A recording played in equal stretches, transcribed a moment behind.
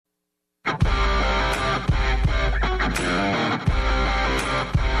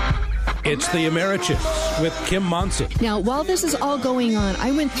It's the Americhicks with Kim Monson. Now, while this is all going on,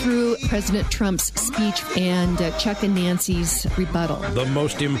 I went through President Trump's speech and Chuck and Nancy's rebuttal. The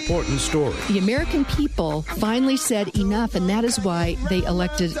most important story. The American people finally said enough, and that is why they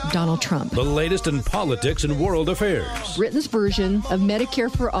elected Donald Trump. The latest in politics and world affairs. Britain's version of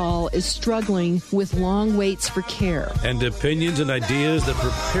Medicare for All is struggling with long waits for care. And opinions and ideas that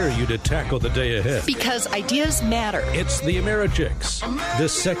prepare you to tackle the day ahead. Because ideas matter. It's the Americhicks,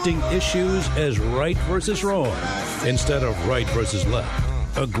 dissecting issues as right versus wrong instead of right versus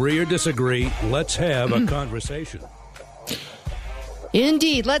left. Agree or disagree, let's have a conversation.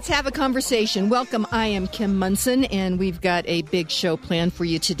 Indeed. Let's have a conversation. Welcome. I am Kim Monson, and we've got a big show planned for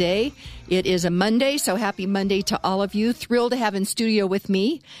you today. It is a Monday, so happy Monday to all of you. Thrilled to have in studio with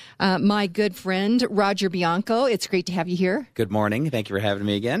me my good friend, Roger Bianco. It's great to have you here. Good morning. Thank you for having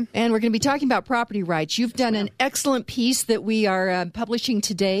me again. And we're going to be talking about property rights. You've done an excellent piece that we are publishing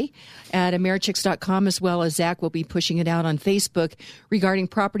today at Americhicks.com, as well as Zach will be pushing it out on Facebook regarding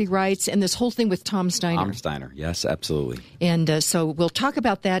property rights and this whole thing with Tom Steiner. Tom Steiner, yes, absolutely. And so we'll talk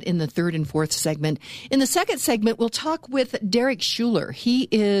about that in the third and fourth segment. In the second segment, we'll talk with Derek Schuler. He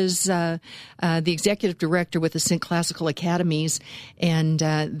is the executive director with the St. Classical Academies, and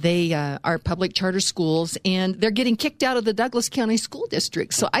they are public charter schools, and they're getting kicked out of the Douglas County School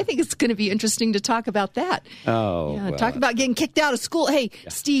District. So I think it's going to be interesting to talk about that. Oh, yeah, talk about getting kicked out of school. Hey, yeah.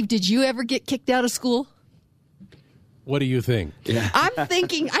 Steve, did you ever get kicked out of school? What do you think? Yeah. I'm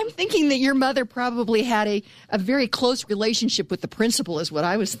thinking that your mother probably had a very close relationship with the principal, is what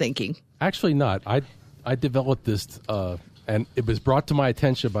I was thinking. Actually, not. I developed this, and it was brought to my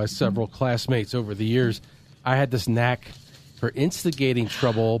attention by several classmates over the years. I had this knack for instigating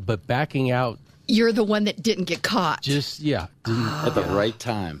trouble, but backing out. You're the one that didn't get caught. At the right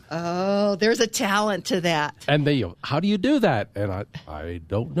time. Oh, there's a talent to that. And they, how do you do that? And I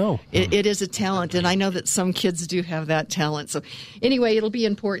don't know. It is a talent, and I know that some kids do have that talent. So anyway, it'll be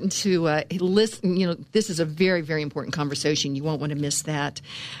important to listen. You know, this is a very, very important conversation. You won't want to miss that.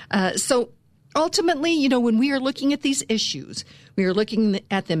 So ultimately, you know, when we are looking at these issues, we are looking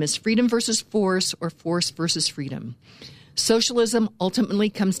at them as freedom versus force or force versus freedom. Socialism ultimately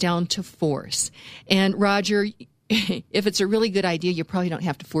comes down to force. And Roger, if it's a really good idea, you probably don't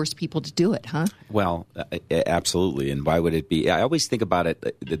have to force people to do it, huh? Well, absolutely. And why would it be? I always think about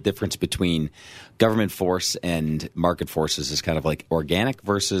it, the difference between government force and market forces is kind of like organic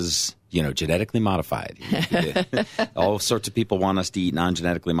versus, genetically modified. All sorts of people want us to eat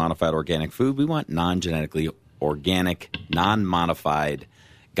non-genetically modified organic food. We want non-genetically organic, non-modified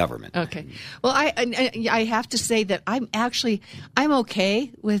government. Okay. Well, I have to say that I'm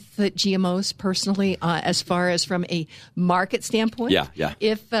okay with the GMOs personally, as far as from a market standpoint. Yeah.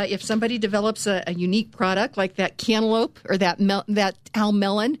 If somebody develops a unique product like that cantaloupe or that Al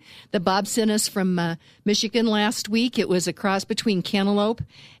melon that Bob sent us from Michigan last week, it was a cross between cantaloupe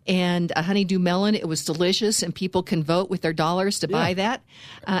and a honeydew melon. It was delicious, and people can vote with their dollars to buy that.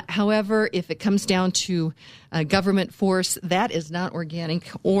 However, if it comes down to government force, that is not organic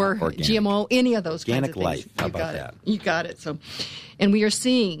or GMO, any of those organic kinds of things. Life. How about that? You got it. So, and we are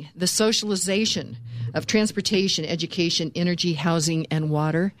seeing the socialization of transportation, education, energy, housing, and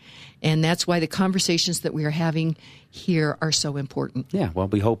water. And that's why the conversations that we are having here are so important. Yeah, well,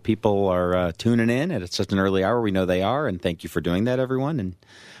 we hope people are tuning in at such an early hour. We know they are, and thank you for doing that, everyone, and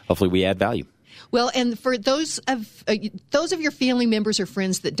hopefully we add value. Well, and for those of your family members or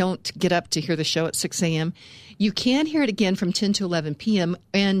friends that don't get up to hear the show at 6 a.m., you can hear it again from 10 to 11 p.m.,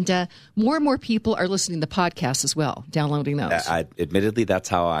 and more people are listening to the podcasts as well, downloading those. Admittedly, that's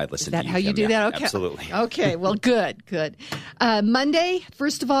how I listen Is that to you, how you Kim. do that? Okay. Absolutely. Okay, well, good. Monday,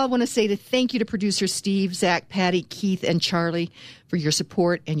 first of all, I want to say thank you to producer Steve, Zach, Patty, Keith, and Charlie for your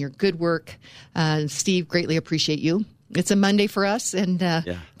support and your good work. Steve, greatly appreciate you. It's a Monday for us, and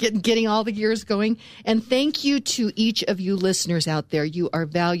getting all the gears going. And thank you to each of you listeners out there. You are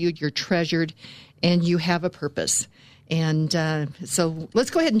valued, you're treasured, and you have a purpose. And so let's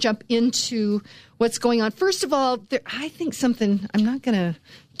go ahead and jump into what's going on. First of all, I think something, I'm not going to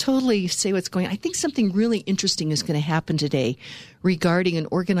totally say what's going on. I think something really interesting is going to happen today regarding an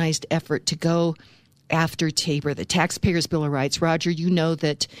organized effort to go after Tabor, the Taxpayers' Bill of Rights. Roger, you know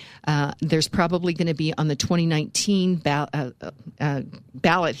that there's probably going to be on the 2019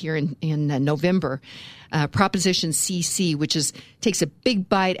 ballot here in November, Proposition CC, which takes a big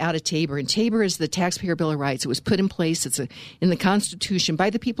bite out of Tabor. And Tabor is the Taxpayer Bill of Rights. It was put in place. It's in the Constitution by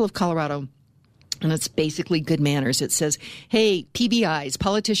the people of Colorado And it's basically good manners. It says, hey, PBIs,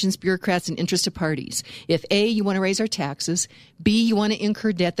 politicians, bureaucrats, and interested parties. If A, you want to raise our taxes, B, you want to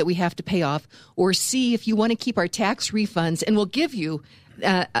incur debt that we have to pay off, or C, if you want to keep our tax refunds and we'll give you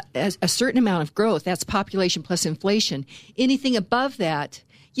a certain amount of growth, that's population plus inflation. Anything above that,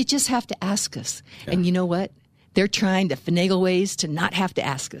 you just have to ask us. Yeah. And you know what? They're trying to finagle ways to not have to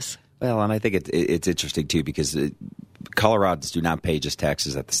ask us. Well, and I think it's interesting, too, because Coloradans do not pay just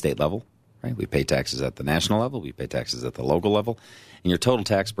taxes at the state level. Right? We pay taxes at the national level. We pay taxes at the local level. And your total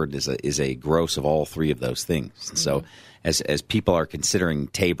tax burden is a gross of all three of those things. And so as people are considering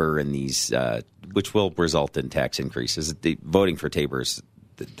Tabor and these, which will result in tax increases, voting for Tabor is,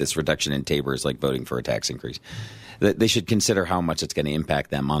 this reduction in Tabor is like voting for a tax increase. They should consider how much it's going to impact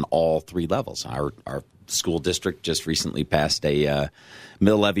them on all three levels. Our school district just recently passed a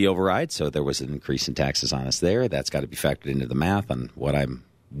mill levy override, so there was an increase in taxes on us there. That's got to be factored into the math on what I'm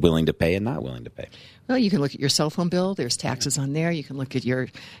willing to pay and not willing to pay. Well, you can look at your cell phone bill. There's taxes on there. You can look at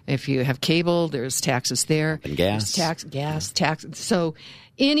if you have cable, there's taxes there. And gas. There's tax. So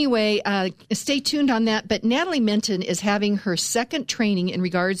anyway, stay tuned on that. But Natalie Minton is having her second training in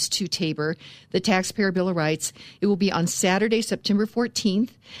regards to Tabor, the Taxpayer Bill of Rights. It will be on Saturday, September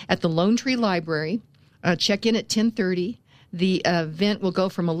 14th at the Lone Tree Library. Check in at 10:30. The event will go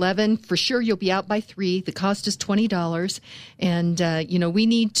from 11. For sure, you'll be out by 3. The cost is $20. And, we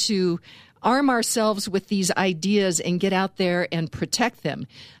need to arm ourselves with these ideas and get out there and protect them.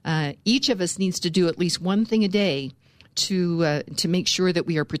 Each of us needs to do at least one thing a day to make sure that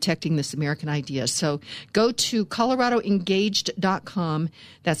we are protecting this American idea. So go to coloradoengaged.com.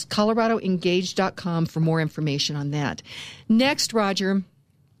 That's coloradoengaged.com for more information on that. Next, Roger,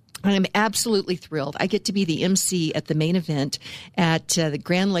 I'm absolutely thrilled. I get to be the MC at the main event at the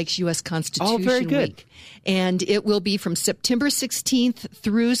Grand Lakes U.S. Constitution Week. And it will be from September 16th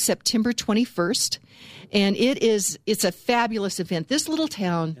through September 21st. And it's a fabulous event. This little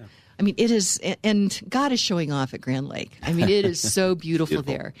town, yeah. I mean, it is, and God is showing off at Grand Lake. I mean, it is so beautiful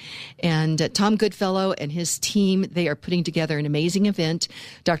there. And Tom Goodfellow and his team, they are putting together an amazing event.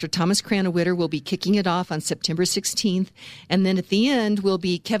 Dr. Thomas Cranowitter will be kicking it off on September 16th. And then at the end will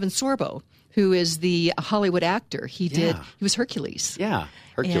be Kevin Sorbo, who is the Hollywood actor. He was Hercules. Yeah,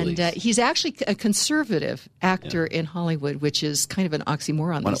 Hercules. And he's actually a conservative actor in Hollywood, which is kind of an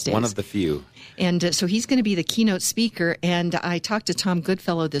oxymoron these days. One of the few. And so he's going to be the keynote speaker. And I talked to Tom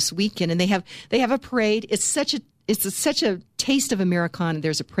Goodfellow this weekend, and they have a parade. It's such a taste of Americana.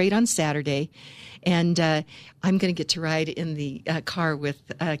 There's a parade on Saturday, and I'm going to get to ride in the car with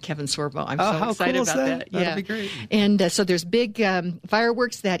Kevin Sorbo. I'm so excited cool about that. That'll be great. And so there's big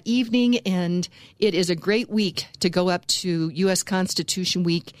fireworks that evening, and it is a great week to go up to U.S. Constitution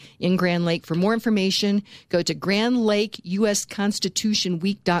Week in Grand Lake. For more information, go to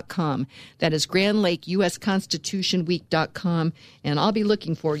GrandLakeUSConstitutionWeek.com. That is GrandLakeUSConstitutionWeek.com, and I'll be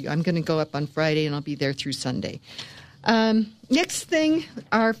looking for you. I'm going to go up on Friday, and I'll be there through Sunday. Next thing,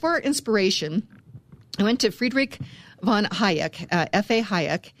 for our inspiration, I went to Friedrich von Hayek, F.A.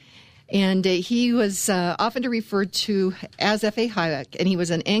 Hayek, and he was often referred to as F.A. Hayek, and he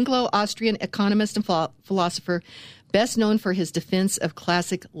was an Anglo-Austrian economist and philosopher, best known for his defense of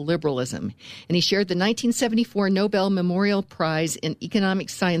classic liberalism. And he shared the 1974 Nobel Memorial Prize in Economic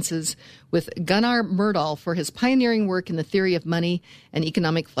Sciences with Gunnar Myrdal for his pioneering work in the theory of money and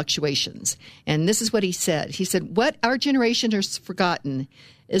economic fluctuations. And this is what he said. He said, "What our generation has forgotten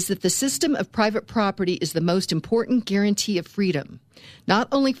is that the system of private property is the most important guarantee of freedom, not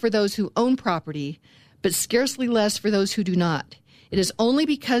only for those who own property, but scarcely less for those who do not. It is only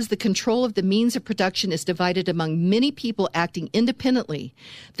because the control of the means of production is divided among many people acting independently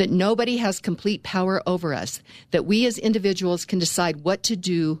that nobody has complete power over us, that we as individuals can decide what to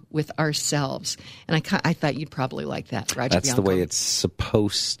do with ourselves." And I thought you'd probably like that, Roger. That's Bianco. The way it's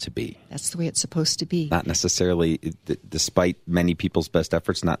supposed to be. That's the way it's supposed to be. Not necessarily, despite many people's best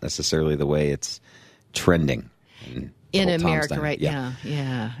efforts, not necessarily the way it's trending. In America right now,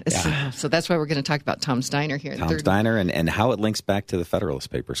 yeah. So that's why we're going to talk about Tom Steiner here. Tom Steiner and how it links back to the Federalist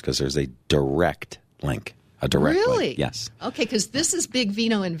Papers, because there's a direct link. Really? Link. Yes. Okay, because this is Big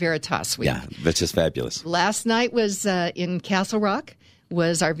Vino and Veritas week. Yeah, that's just fabulous. Last night was in Castle Rock.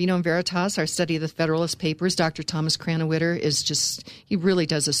 Was our Vino and Veritas, our study of the Federalist Papers. Dr. Thomas Cranowitter he really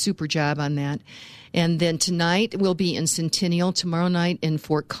does a super job on that. And then tonight we'll be in Centennial, tomorrow night in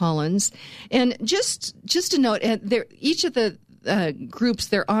Fort Collins. And just a note, each of the groups,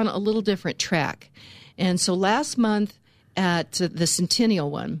 they're on a little different track. And so last month at the Centennial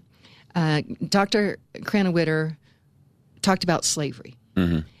one, Dr. Cranowitter talked about slavery.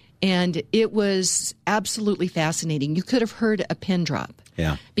 Mm-hmm. And it was absolutely fascinating. You could have heard a pin drop.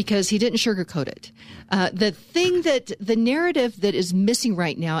 Yeah. Because he didn't sugarcoat it. The narrative that is missing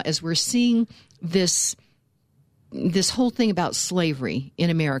right now as we're seeing this whole thing about slavery in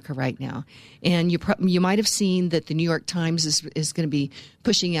America right now. And you might have seen that the New York Times is going to be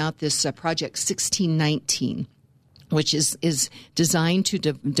pushing out this Project 1619, which is designed to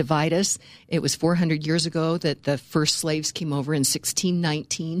divide us. It was 400 years ago that the first slaves came over in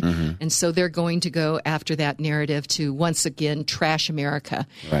 1619. Mm-hmm. And so they're going to go after that narrative to once again trash America.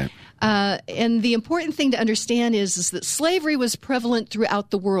 Right. And the important thing to understand is that slavery was prevalent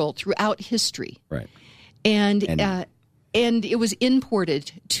throughout the world, throughout history. Right. And it was imported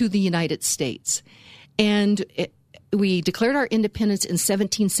to the United States. And we declared our independence in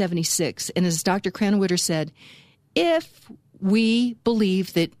 1776. And as Dr. Cranwitter said, if we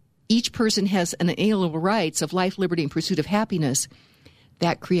believe that each person has unalienable rights of life, liberty, and pursuit of happiness,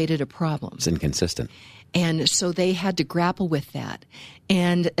 that created a problem. It's inconsistent. And so they had to grapple with that.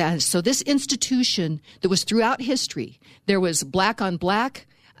 And so this institution that was throughout history, there was black on black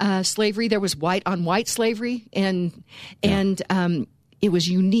slavery, there was white on white slavery, and it was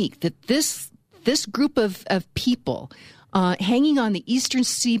unique that this group of people hanging on the eastern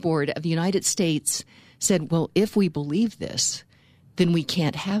seaboard of the United States said, well, if we believe this, then we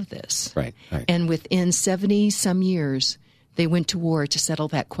can't have this. Right. And within 70-some years, they went to war to settle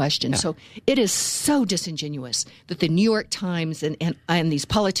that question. Yeah. So it is so disingenuous that the New York Times and these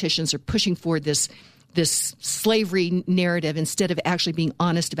politicians are pushing forward this slavery narrative instead of actually being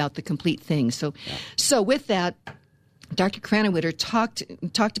honest about the complete thing. So with that, Dr. Cranwitter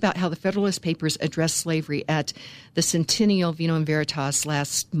talked about how the Federalist Papers addressed slavery at the Centennial Vino and Veritas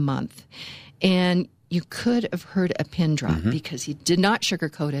last month. And you could have heard a pin drop because he did not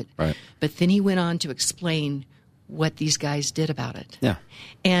sugarcoat it. Right. But then he went on to explain what these guys did about it. Yeah.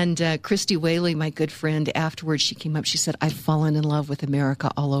 And Christy Whaley, my good friend, afterwards she came up, she said, I've fallen in love with America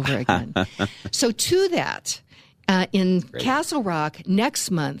all over again. So to that, in Castle Rock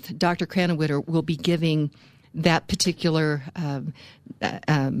next month, Dr. Cranwitter will be giving that particular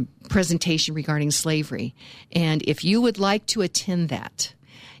presentation regarding slavery. And if you would like to attend that,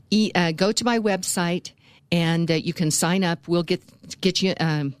 go to my website and you can sign up. We'll get you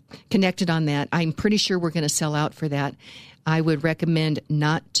connected on that. I'm pretty sure we're going to sell out for that. I would recommend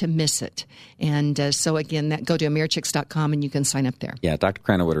not to miss it. And so again, go to AmeriChicks.com and you can sign up there. Yeah, Dr.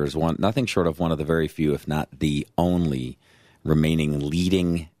 Cranwitter is nothing short of one of the very few, if not the only, remaining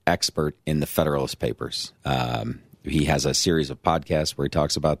leading expert in the Federalist Papers. He has a series of podcasts where he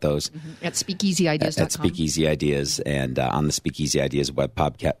talks about those. At SpeakeasyIdeas.com. At Speakeasy Ideas and on the Speakeasy Ideas web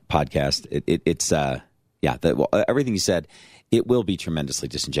podcast. It's everything you said, it will be tremendously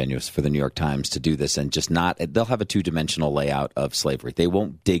disingenuous for the New York Times to do this and just they'll have a two-dimensional layout of slavery. They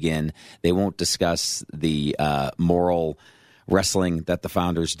won't dig in. They won't discuss the moral wrestling that the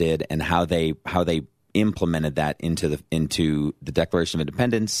founders did and how they implemented that into the Declaration of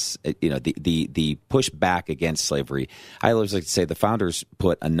Independence. The push back against slavery. I always like to say the founders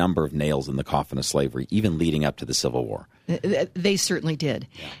put a number of nails in the coffin of slavery, even leading up to the Civil War. They certainly did,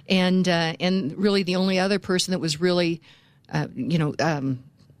 and really the only other person that was really,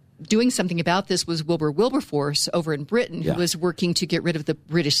 doing something about this was Wilberforce over in Britain, who was working to get rid of the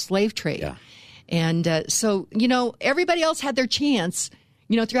British slave trade. Yeah. And so everybody else had their chance.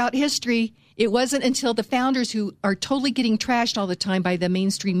 Throughout history, it wasn't until the founders, who are totally getting trashed all the time by the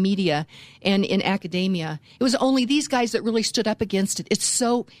mainstream media and in academia, it was only these guys that really stood up against it. It's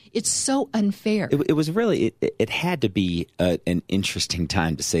so unfair. It was really it had to be an interesting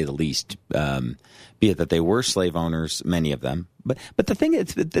time, to say the least. Be it that they were slave owners, many of them, but the thing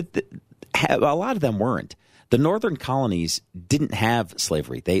is that a lot of them weren't. The northern colonies didn't have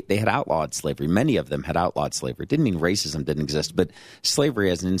slavery. They had outlawed slavery. Many of them had outlawed slavery. It didn't mean racism didn't exist, but slavery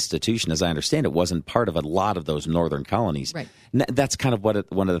as an institution, as I understand it, wasn't part of a lot of those northern colonies. Right. And that's kind of one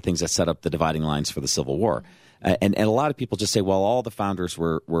of the things that set up the dividing lines for the Civil War. And a lot of people just say, well, all the founders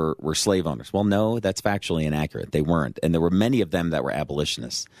were slave owners. Well, no, that's factually inaccurate. They weren't. And there were many of them that were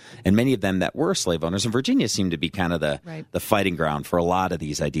abolitionists and many of them that were slave owners. And Virginia seemed to be kind of the fighting ground for a lot of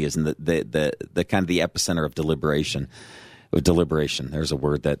these ideas and the kind of the epicenter of deliberation. There's a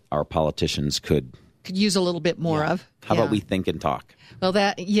word that our politicians could use a little bit more of. How about we think and talk?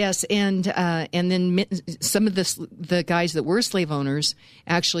 Well, yes, and then some of the guys that were slave owners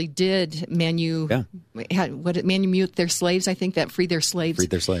actually did manumute their slaves. I think that freed their slaves.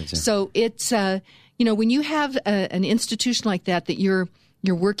 Freed their slaves. Yeah. So it's when you have an institution like that you're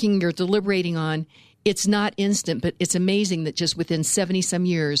working, you're deliberating on, it's not instant, but it's amazing that just within 70 some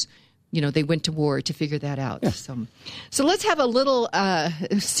years they went to war to figure that out. Yeah. So let's have a little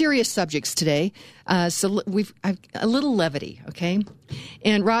serious subjects today. I've a little levity, okay?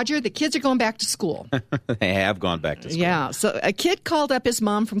 And Roger, the kids are going back to school. They have gone back to school. Yeah. So a kid called up his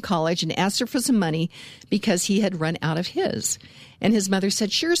mom from college and asked her for some money because he had run out of his. And his mother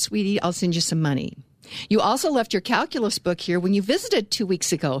said, "Sure, sweetie, I'll send you some money. You also left your calculus book here when you visited 2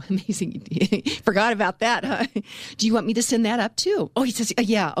 weeks ago." Amazing. Forgot about that, huh? "Do you want me to send that up too?" Oh, he says,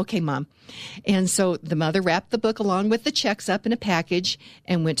 "Yeah, okay, Mom." And so the mother wrapped the book along with the checks up in a package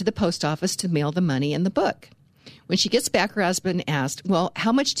and went to the post office to mail the money and the book. When she gets back, her husband asked, "Well,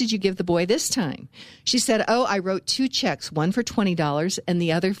 how much did you give the boy this time?" She said, "Oh, I wrote 2 checks, one for $20 and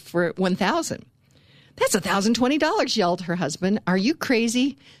the other for $1,000. "That's $1,020, yelled her husband. "Are you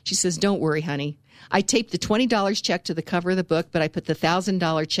crazy?" She says, "Don't worry, honey. I taped the $20 check to the cover of the book, but I put the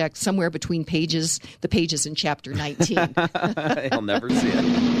 $1,000 check somewhere between the pages in chapter 19. He'll never see it.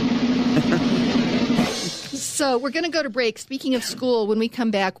 So we're going to go to break. Speaking of school, when we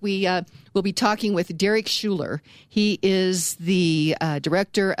come back, we'll be talking with Derek Schuler. He is the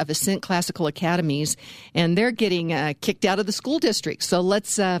director of Ascent Classical Academies, and they're getting kicked out of the school district. So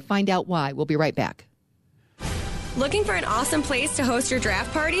let's find out why. We'll be right back. Looking for an awesome place to host your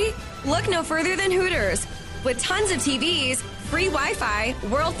draft party? Look no further than Hooters. With tons of TVs, free Wi-Fi,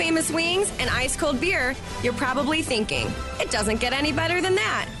 world-famous wings, and ice-cold beer, you're probably thinking, it doesn't get any better than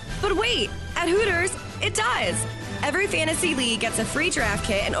that. But wait, at Hooters, it does. Every fantasy league gets a free draft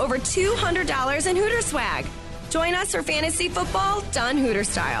kit and over $200 in Hooters swag. Join us for fantasy football done Hooters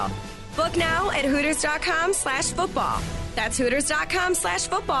style. Book now at Hooters.com/football. That's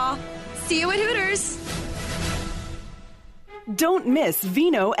Hooters.com/football. See you at Hooters. Don't miss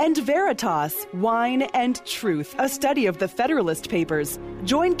Vino and Veritas, Wine and Truth, a study of the Federalist Papers.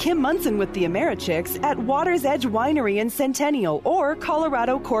 Join Kim Munson with the Americhicks at Water's Edge Winery in Centennial or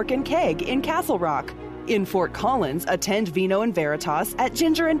Colorado Cork and Keg in Castle Rock. In Fort Collins, attend Vino and Veritas at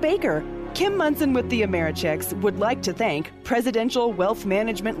Ginger and Baker. Kim Munson with the Americhicks would like to thank Presidential Wealth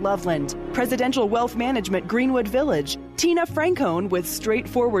Management Loveland, Presidential Wealth Management Greenwood Village, Tina Francone with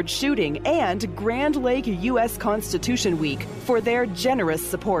Straightforward Shooting, and Grand Lake U.S. Constitution Week for their generous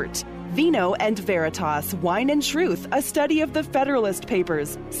support. Vino and Veritas, Wine and Truth, a study of the Federalist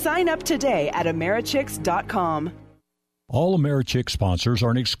Papers. Sign up today at Americhicks.com. All Americhick sponsors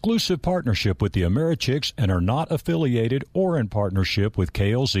are in exclusive partnership with the Americhicks and are not affiliated or in partnership with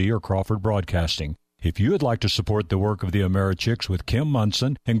KLZ or Crawford Broadcasting. If you would like to support the work of the Americhicks with Kim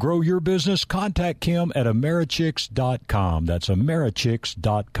Munson and grow your business, contact Kim at Americhicks.com. That's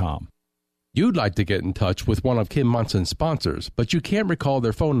Americhicks.com. You'd like to get in touch with one of Kim Munson's sponsors, but you can't recall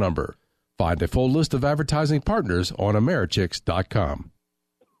their phone number. Find a full list of advertising partners on Americhicks.com.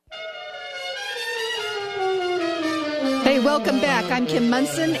 Hey, welcome back. I'm Kim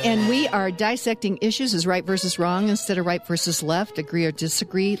Munson, and we are dissecting issues as right versus wrong instead of right versus left. Agree or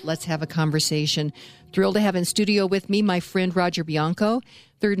disagree? Let's have a conversation. Thrilled to have in studio with me my friend Roger Bianco.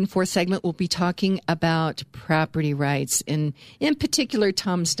 Third and fourth segment, we'll be talking about property rights, and in particular,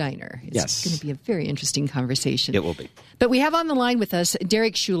 Tom's Diner. It's going to be a very interesting conversation. It will be. But we have on the line with us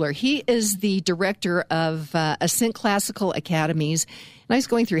Derek Schuler. He is the director of Ascent Classical Academies. And I was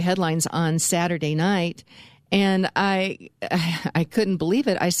going through headlines on Saturday night, and I couldn't believe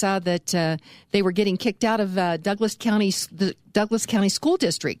it. I saw that they were getting kicked out of the Douglas County School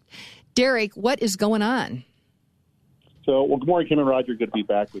District. Derek, what is going on? So, well, good morning, Kim and Roger. Good to be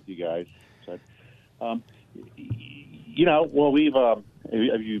back with you guys. So, we've,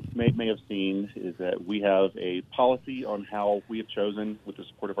 as you may have seen, is that we have a policy on how we have chosen, with the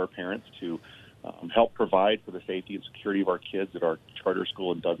support of our parents, to help provide for the safety and security of our kids at our charter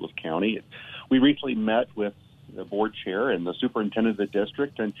school in Douglas County. We recently met with the board chair and the superintendent of the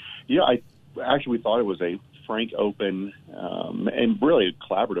district, and we thought it was a frank, open, and really a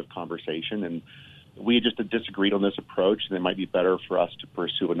collaborative conversation, and we just disagreed on this approach, and it might be better for us to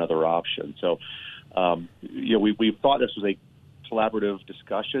pursue another option. So, we thought this was a collaborative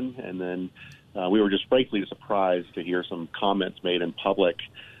discussion, and then we were just frankly surprised to hear some comments made in public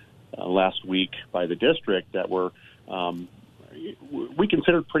last week by the district that were we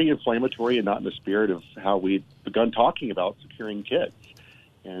considered pretty inflammatory and not in the spirit of how we'd begun talking about securing kids.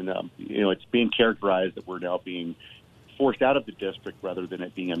 And, it's being characterized that we're now being forced out of the district rather than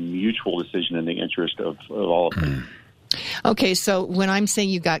it being a mutual decision in the interest of all of them. Okay, so when I'm saying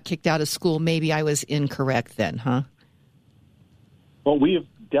you got kicked out of school, maybe I was incorrect then, huh? Well, we have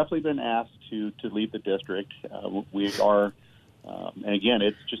definitely been asked to leave the district. We are, and again,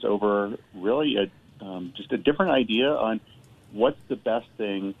 it's just over really just a different idea on what's the best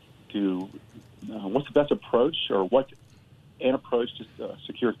thing to, what's the best approach or what an approach to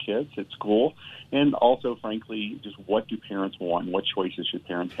secure kids at school, and also, frankly, just what do parents want and what choices should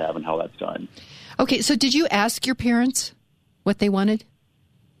parents have and how that's done. Okay, so did you ask your parents what they wanted?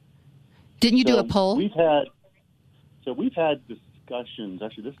 Didn't you do a poll? We've had discussions.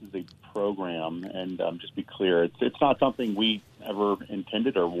 Actually, this is a program, and just be clear, it's not something we ever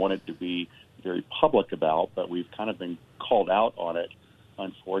intended or wanted to be very public about, but we've kind of been called out on it,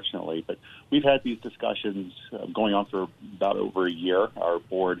 unfortunately. But we've had these discussions going on for about over a year. Our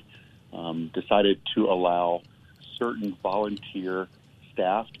board decided to allow certain volunteer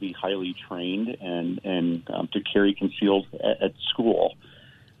staff to be highly trained and to carry concealed at school.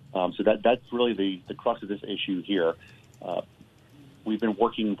 So that's really the crux of this issue here. We've been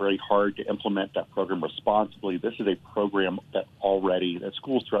working very hard to implement that program responsibly. This is a program that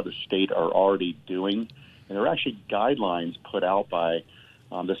schools throughout the state are already doing, and there are actually guidelines put out by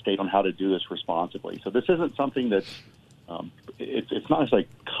the state on how to do this responsibly. So this isn't something that's it's not necessarily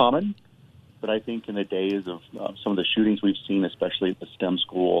common, but I think in the days of some of the shootings we've seen, especially at the STEM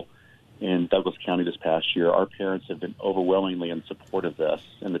school in Douglas County this past year, our parents have been overwhelmingly in support of this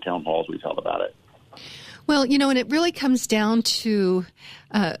in the town halls we've held about it. Well, and it really comes down to,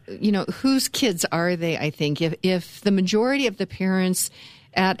 whose kids are they, I think. If the majority of the parents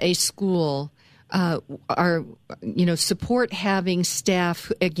at a school are, support having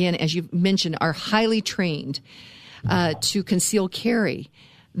staff, again, as you mentioned, are highly trained to conceal carry,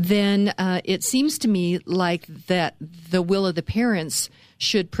 then it seems to me like that the will of the parents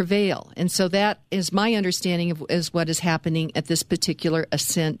should prevail. And so that is my understanding of is what is happening at this particular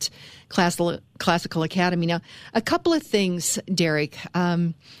Ascent Classical Academy. Now, a couple of things, Derek.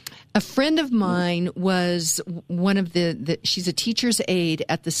 A friend of mine was one of she's a teacher's aide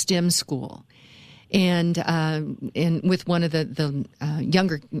at the STEM school. And with one of the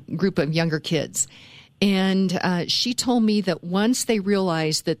younger group of younger kids. And she told me that once they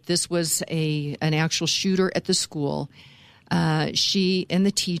realized that this was an actual shooter at the school, she and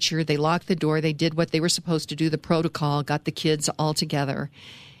the teacher, they locked the door, they did what they were supposed to do, the protocol, got the kids all together.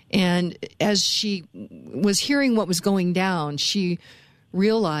 And as she was hearing what was going down, she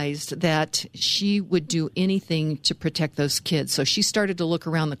realized that she would do anything to protect those kids. So she started to look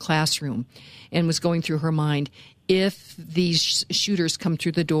around the classroom and was going through her mind, if these shooters come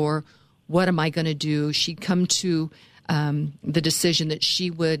through the door, what am I going to do? She'd come to the decision that she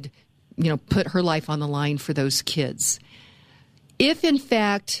would, put her life on the line for those kids. If, in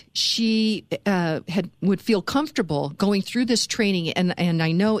fact, she would feel comfortable going through this training, and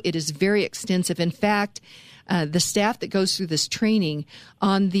I know it is very extensive. In fact, the staff that goes through this training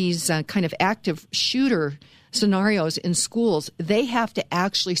on these kind of active shooter scenarios in schools, they have to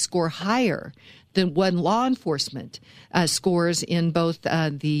actually score higher than what law enforcement scores in both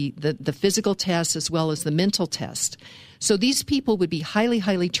the physical tests as well as the mental test. So these people would be highly,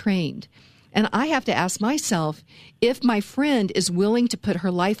 highly trained. And I have to ask myself, if my friend is willing to put her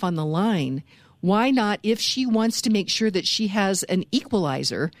life on the line, why not, if she wants to make sure that she has an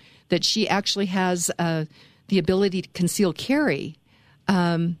equalizer, that she actually has the ability to conceal carry,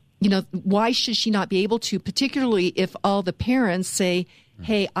 why should she not be able to, particularly if all the parents say,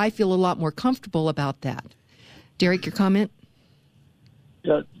 hey, I feel a lot more comfortable about that. Derek, your comment?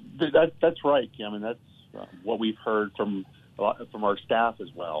 Yeah, that's right, Kim, and that's what we've heard from our staff as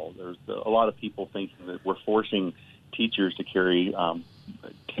well. There's a lot of people thinking that we're forcing teachers to carry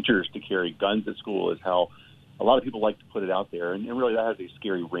guns at school is how a lot of people like to put it out there, and really that has a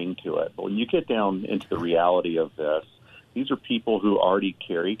scary ring to it. But when you get down into the reality of this, these are people who already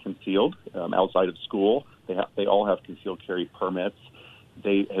carry concealed outside of school. They all have concealed carry permits.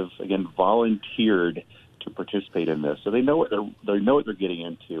 They have, again, volunteered to participate in this, so they know what they're getting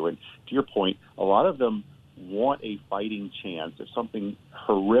into. And to your point, a lot of them want a fighting chance. If something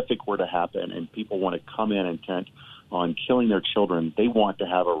horrific were to happen and people want to come in intent on killing their children, they want to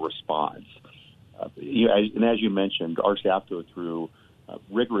have a response. And as you mentioned, our staff go through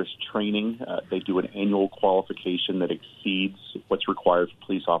rigorous training. They do an annual qualification that exceeds what's required for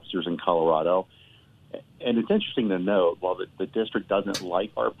police officers in Colorado. And it's interesting to note, while the district doesn't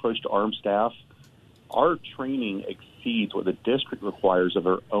like our approach to armed staff, our training exceeds what the district requires of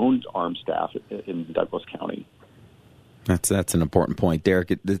their own armed staff in Douglas County. That's an important point,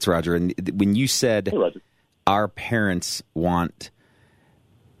 Derek. It's Roger. And when you said our parents want,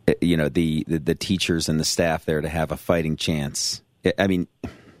 the teachers and the staff there to have a fighting chance, I mean,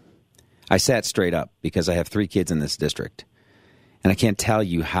 I sat straight up because I have 3 kids in this district, and I can't tell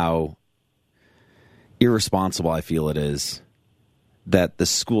you how irresponsible I feel it is that the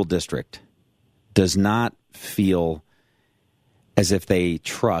school district does not feel as if they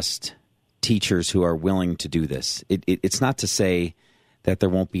trust teachers who are willing to do this. It's not to say that there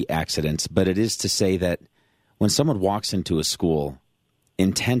won't be accidents, but it is to say that when someone walks into a school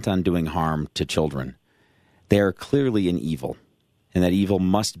intent on doing harm to children, they are clearly an evil, and that evil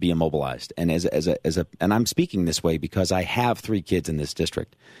must be immobilized. And and I'm speaking this way because I have 3 kids in this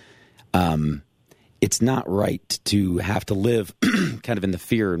district. It's not right to have to live kind of in the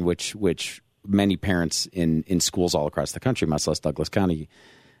fear in which many parents in schools all across the country, much less Douglas County,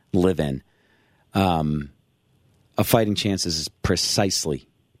 live in. A fighting chance is precisely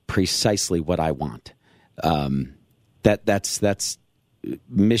what I want. That's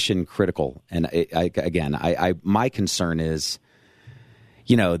mission critical. And my concern is,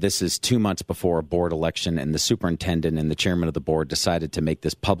 this is 2 months before a board election, and the superintendent and the chairman of the board decided to make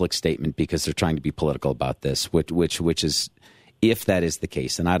this public statement because they're trying to be political about this, which is, if that is the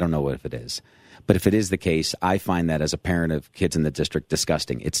case, and I don't know if it is, but if it is the case, I find that as a parent of kids in the district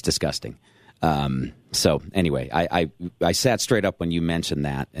disgusting. It's disgusting. So anyway, I sat straight up when you mentioned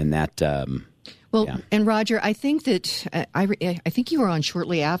that, and that. And Roger, I think that I think you were on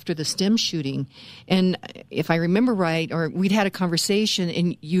shortly after the STEM shooting, and if I remember right, or we'd had a conversation,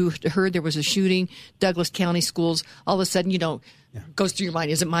 and you heard there was a shooting, Douglas County schools. All of a sudden, goes through your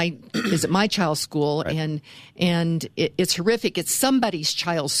mind: is it my child's school? Right. And it's horrific. It's somebody's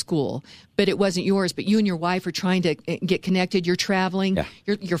child's school, but it wasn't yours. But you and your wife are trying to get connected. You're traveling. Yeah.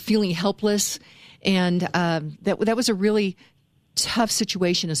 You're feeling helpless, and that was a really tough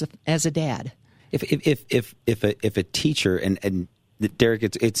situation as a dad. If a teacher and Derek,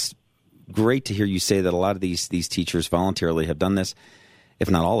 it's great to hear you say that a lot of these teachers voluntarily have done this, if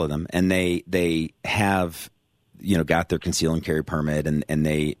not all of them, and they have got their conceal and carry permit, and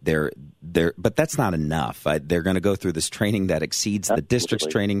they're but that's not enough. They're going to go through this training that exceeds the district's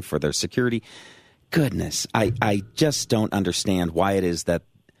training for their security. Goodness, I just don't understand why it is that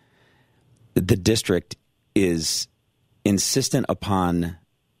the district is insistent upon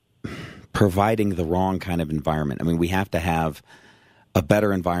providing the wrong kind of environment. I mean, we have to have a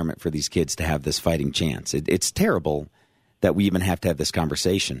better environment for these kids to have this fighting chance. It's terrible that we even have to have this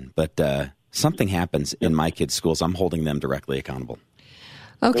conversation, but something happens in my kids' schools. I'm holding them directly accountable.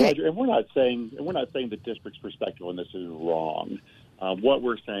 Okay. Roger, and we're not saying the district's perspective on this is wrong. What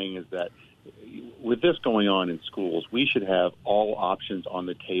we're saying is that with this going on in schools, we should have all options on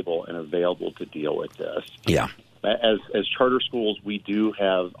the table and available to deal with this. Yeah. As charter schools, we do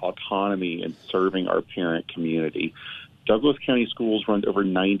have autonomy in serving our parent community. Douglas County Schools runs over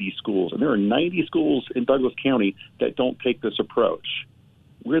 90 schools, and there are 90 schools in Douglas County that don't take this approach.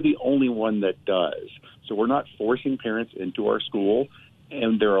 We're the only one that does. So we're not forcing parents into our school,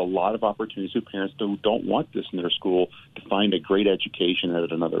 and there are a lot of opportunities for parents who don't want this in their school to find a great education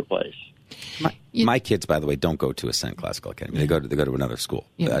at another place. My kids, by the way, don't go to Ascent Classical Academy. They go to another school.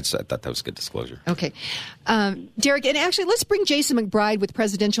 Yeah. I thought that was good disclosure. Okay. Derek, and actually, let's bring Jason McBride with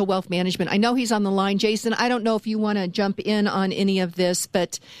Presidential Wealth Management. I know he's on the line. Jason, I don't know if you want to jump in on any of this,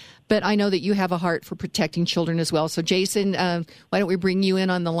 but I know that you have a heart for protecting children as well. So, Jason, why don't we bring you in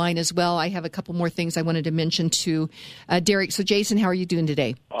on the line as well? I have a couple more things I wanted to mention to Derek. So, Jason, how are you doing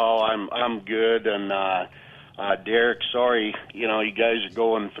today? Oh, I'm good, and Derek, sorry, you guys are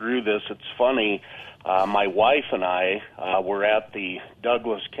going through this. It's funny. My wife and I were at the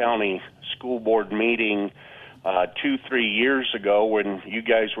Douglas County School Board meeting 2-3 years ago when you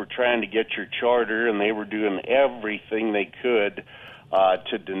guys were trying to get your charter, and they were doing everything they could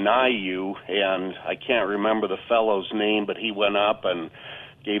to deny you. And I can't remember the fellow's name, but he went up and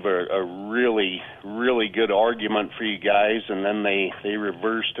gave a really, really good argument for you guys, and then they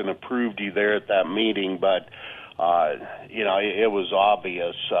reversed and approved you there at that meeting. But, it was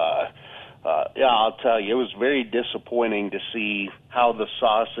obvious. I'll tell you, it was very disappointing to see how the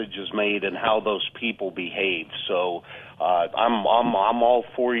sausage is made and how those people behave. So I'm all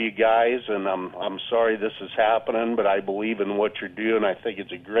for you guys, and I'm sorry this is happening, but I believe in what you're doing. I think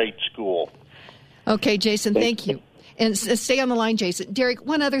it's a great school. Okay, Jason, thank you. And stay on the line, Jason. Derek,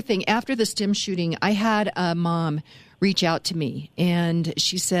 one other thing. After the STEM shooting, I had a mom reach out to me, and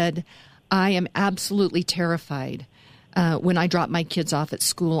she said, I am absolutely terrified when I drop my kids off at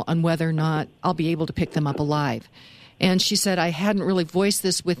school on whether or not I'll be able to pick them up alive. And she said, I hadn't really voiced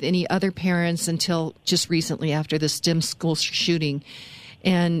this with any other parents until just recently after the STEM school shooting.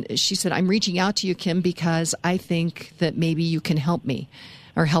 And she said, I'm reaching out to you, Kim, because I think that maybe you can help me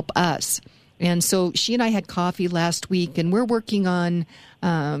or help us. And so she and I had coffee last week, and we're working on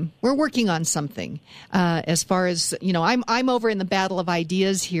something. As far as I'm over in the battle of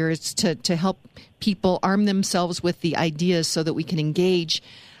ideas here. It's to help people arm themselves with the ideas so that we can engage,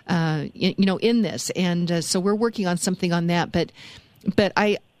 in this. And so we're working on something on that. But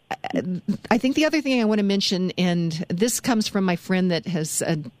I I think the other thing I want to mention, and this comes from my friend that has,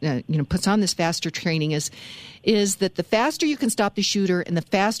 puts on this faster training, is that the faster you can stop the shooter and the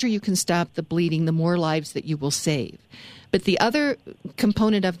faster you can stop the bleeding, the more lives that you will save. But the other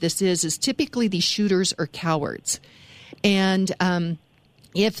component of this is typically these shooters are cowards. And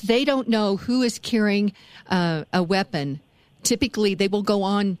if they don't know who is carrying a weapon, typically they will go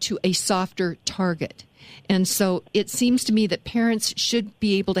on to a softer target. And so it seems to me that parents should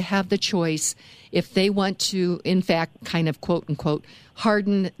be able to have the choice if they want to, in fact, kind of quote unquote,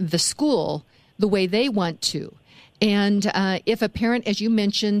 harden the school the way they want to. And if a parent, as you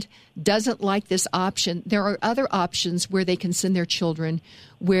mentioned, doesn't like this option, there are other options where they can send their children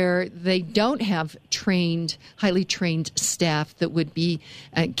where they don't have highly trained staff that would be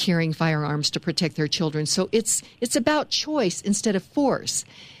carrying firearms to protect their children. So it's about choice instead of force.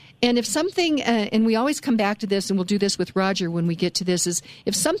 And if something, and we always come back to this, and we'll do this with Roger when we get to this, is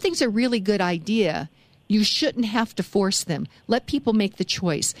if something's a really good idea, you shouldn't have to force them. Let people make the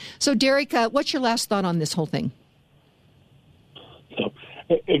choice. So, Derek, what's your last thought on this whole thing? So,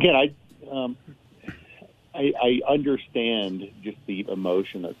 again, I understand just the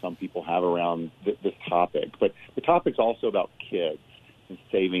emotion that some people have around this topic, but the topic's also about kids and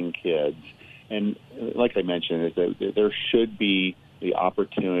saving kids. And like I mentioned, is that there should be the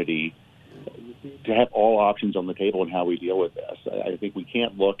opportunity to have all options on the table in how we deal with this. I think we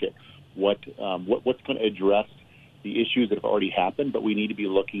can't look at what's going to address the issues that have already happened, but we need to be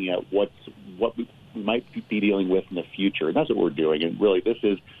looking at what we might be dealing with in the future. And that's what we're doing. And really, this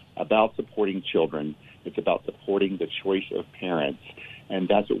is about supporting children. It's about supporting the choice of parents. And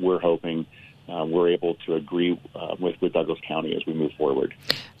that's what we're hoping we're able to agree with Douglas County as we move forward.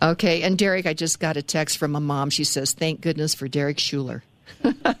 Okay. And Derek, I just got a text from a mom. She says, thank goodness for Derek Schuler.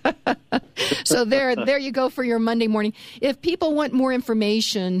 So there you go for your Monday morning. If people want more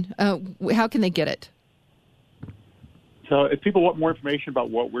information, how can they get it? So if people want more information about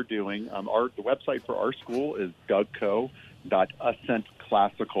what we're doing, the website for our school is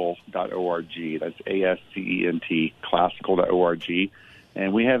dougco.ascentclassical.org. That's ASCENT classical.org.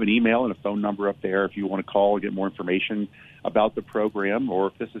 And we have an email and a phone number up there if you want to call and get more information about the program, or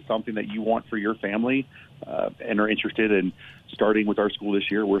if this is something that you want for your family and are interested in starting with our school this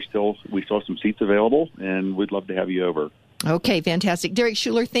year. We still have some seats available, and we'd love to have you over. Okay, fantastic. Derek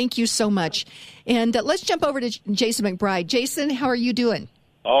Schuler, thank you so much. And let's jump over to Jason McBride. Jason, how are you doing?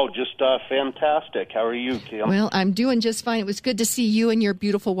 Oh, just fantastic. How are you, Kim? Well, I'm doing just fine. It was good to see you and your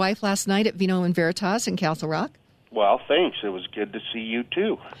beautiful wife last night at Vino and Veritas in Castle Rock. Well, thanks. It was good to see you,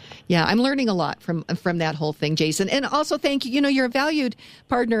 too. Yeah, I'm learning a lot from that whole thing, Jason. And also, thank you. You know, you're a valued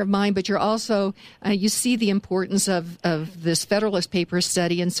partner of mine, but you're also, you see the importance of this Federalist Papers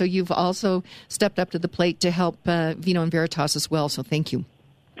study, and so you've also stepped up to the plate to help Vino and Veritas as well, so thank you.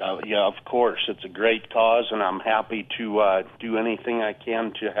 Yeah, of course. It's a great cause, and I'm happy to do anything I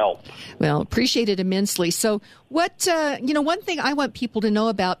can to help. Well, appreciate it immensely. So what, one thing I want people to know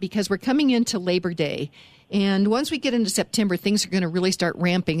about, because we're coming into Labor Day, and once we get into September, things are going to really start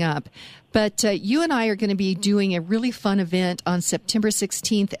ramping up. But you and I are going to be doing a really fun event on September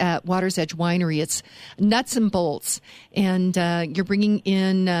 16th at Water's Edge Winery. It's Nuts and Bolts. And you're bringing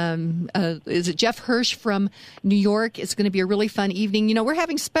in, is it Jeff Hirsch from New York? It's going to be a really fun evening. You know, we're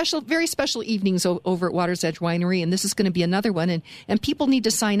having very special evenings over at Water's Edge Winery, and this is going to be another one. And people need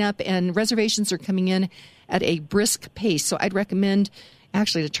to sign up, and reservations are coming in at a brisk pace. So I'd recommend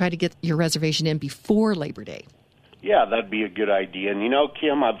actually to try to get your reservation in before Labor Day. Yeah, that'd be a good idea. And, you know,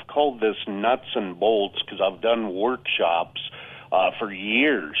 Kim, I've called this Nuts and Bolts because I've done workshops for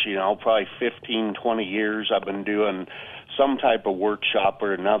years, probably 15, 20 years. I've been doing some type of workshop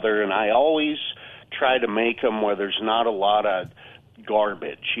or another, and I always try to make them where there's not a lot of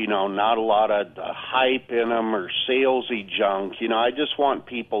garbage, not a lot of hype in them or salesy junk. I just want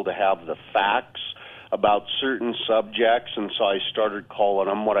people to have the facts about certain subjects, and so I started calling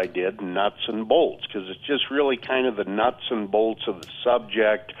them what I did, nuts and bolts, because it's just really kind of the nuts and bolts of the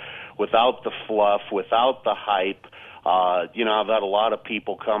subject without the fluff, without the hype. I've had a lot of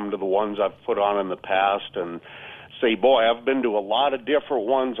people come to the ones I've put on in the past and say, boy, I've been to a lot of different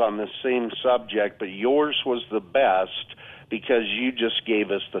ones on this same subject, but yours was the best because you just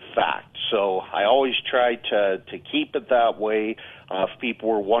gave us the facts. So I always try to keep it that way. If people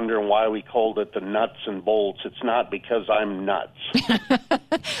were wondering why we called it the nuts and bolts, it's not because I'm nuts.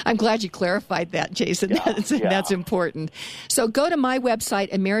 I'm glad you clarified that, Jason. Yeah, That's important. So go to my website,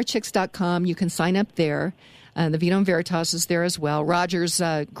 americhicks.com. You can sign up there. The Vino and Veritas is there as well. Roger's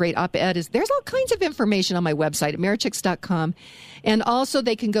great op-ed is there's all kinds of information on my website at americhicks.com. And also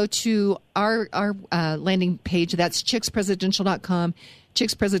they can go to our landing page. That's chickspresidential.com.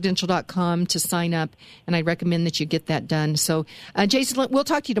 chickspresidential.com to sign up, and I recommend that you get that done. So, Jason, we'll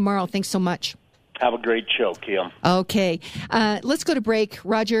talk to you tomorrow. Thanks so much. Have a great show, Kim. Okay. Let's go to break.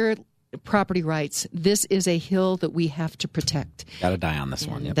 Roger, property rights. This is a hill that we have to protect. Got to die on this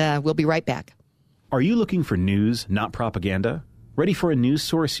one. Yep. We'll be right back. Are you looking for news, not propaganda? Ready for a news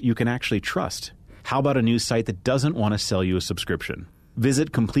source you can actually trust? How about a news site that doesn't want to sell you a subscription?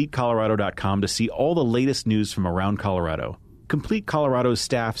 Visit CompleteColorado.com to see all the latest news from around Colorado. Complete Colorado's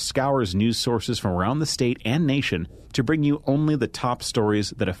staff scours news sources from around the state and nation to bring you only the top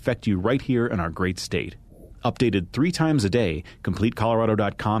stories that affect you right here in our great state. Updated 3 times a day,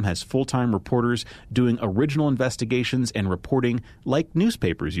 CompleteColorado.com has full-time reporters doing original investigations and reporting like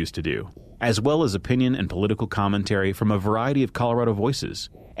newspapers used to do, as well as opinion and political commentary from a variety of Colorado voices.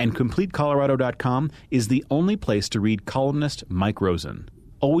 And CompleteColorado.com is the only place to read columnist Mike Rosen.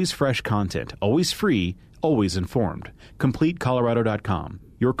 Always fresh content, always free, always informed. CompleteColorado.com,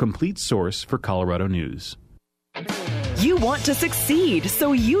 your complete source for Colorado news. You want to succeed,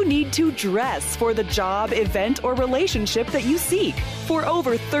 so you need to dress for the job, event, or relationship that you seek. For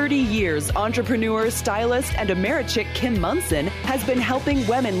over 30 years, entrepreneur, stylist, and Americhick Kim Munson has been helping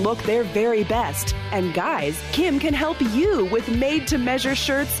women look their very best. And guys, Kim can help you with made-to-measure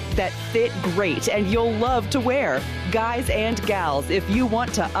shirts that fit great and you'll love to wear. Guys and gals, if you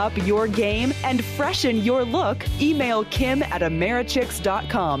want to up your game and freshen your look, email Kim at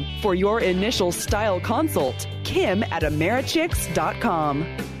Americhicks.com for your initial style consult. Kim at Americhicks.com.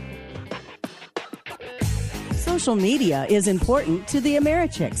 Social media is important to the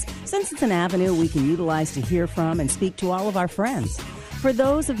Americhicks since it's an avenue we can utilize to hear from and speak to all of our friends. For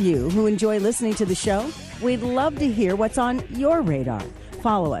those of you who enjoy listening to the show, we'd love to hear what's on your radar.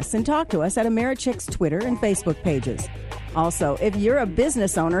 Follow us and talk to us at Americhicks Twitter and Facebook pages. Also, if you're a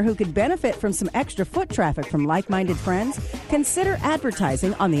business owner who could benefit from some extra foot traffic from like-minded friends, consider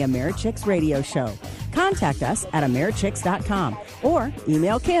advertising on the Americhicks radio show. Contact us at Americhicks.com or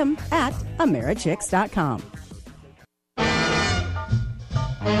email Kim at Americhicks.com.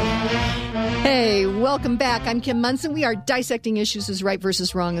 Hey, welcome back. I'm Kim Munson. We are dissecting issues as right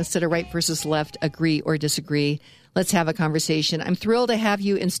versus wrong instead of right versus left, agree or disagree. Let's have a conversation. I'm thrilled to have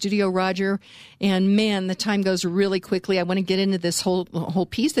you in studio, Roger. And man, the time goes really quickly. I want to get into this whole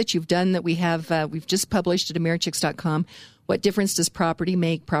piece that you've done that we've just published at Americhicks.com. What difference does property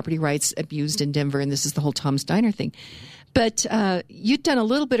make? Property rights abused in Denver. And this is the whole Tom's Diner thing. But you'd done a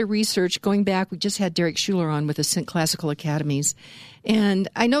little bit of research going back. We just had Derek Schuler on with the Classical Academies. And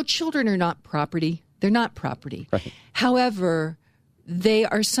I know children are not property. They're not property. Right. However, they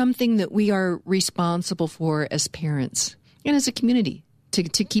are something that we are responsible for as parents and as a community to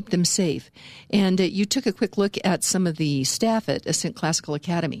keep them safe. And you took a quick look at some of the staff at Ascent Classical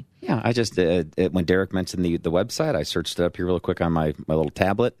Academy. Yeah, I just, when Derek mentioned the website, I searched it up here real quick on my little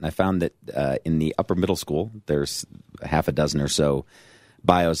tablet, and I found that in the upper middle school, there's half a dozen or so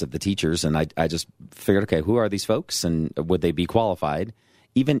bios of the teachers, and I just figured, okay, who are these folks, and would they be qualified?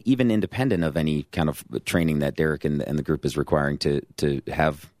 Even independent of any kind of training that Derek and the group is requiring to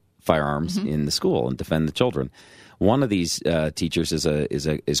have firearms in the school and defend the children. One of these teachers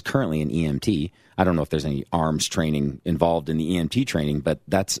is currently an EMT. I don't know if there's any arms training involved in the EMT training, but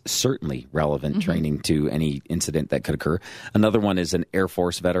that's certainly relevant training to any incident that could occur. Another one is an Air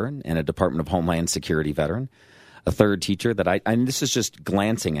Force veteran and a Department of Homeland Security veteran. A third teacher that I mean, this is just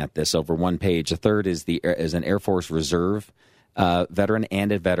glancing at this over one page. A third is an Air Force Reserve veteran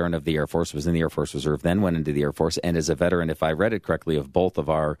and a veteran of the Air Force, was in the Air Force Reserve, then went into the Air Force, and is a veteran, if I read it correctly, of both of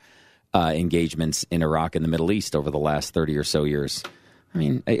our engagements in Iraq and the Middle East over the last 30 or so years. I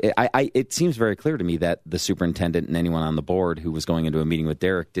mean, it seems very clear to me that the superintendent and anyone on the board who was going into a meeting with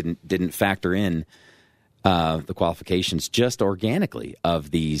Derek didn't factor in the qualifications just organically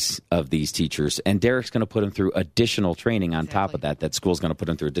of these teachers. And Derek's going to put them through additional training on top of that. That school's going to put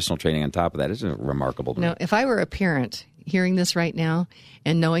them through additional training on top of that. It's remarkable to me. Now, if I were a parent hearing this right now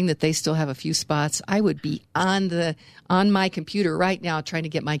and knowing that they still have a few spots, I would be on my computer right now trying to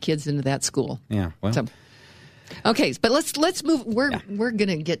get my kids into that school. Yeah, well. Okay, but let's move. We're going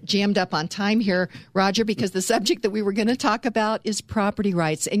to get jammed up on time here, Roger, because the subject that we were going to talk about is property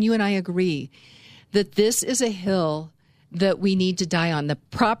rights. And you and I agree that this is a hill that we need to die on. The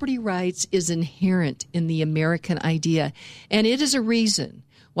property rights is inherent in the American idea. And it is a reason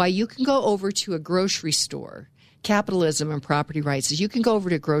why you can go over to a grocery store. Capitalism and property rights is you can go over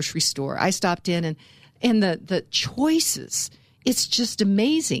to a grocery store. I stopped in and the choices It's just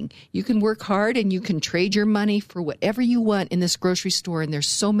amazing. You can work hard and you can trade your money for whatever you want in this grocery store, and there's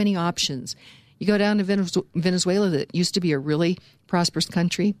so many options. You go down to Venezuela, that used to be a really prosperous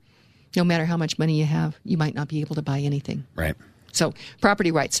country. No matter how much money you have, you might not be able to buy anything. Right. So,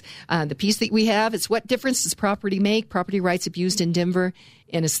 property rights. The piece that we have, it's what difference does property make? Property rights abused in Denver.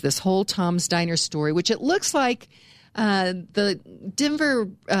 And it's this whole Tom's Diner story, which it looks like the Denver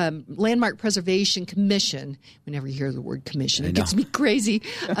Landmark Preservation Commission, whenever you hear the word commission, it gets me crazy,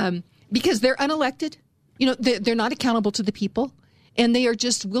 because they're unelected. You know, they're not accountable to the people, and they are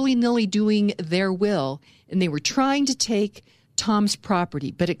just willy-nilly doing their will. And they were trying to take Tom's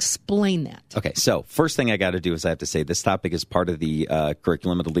property, but explain that. Okay, so first thing I got to do is I have to say this topic is part of the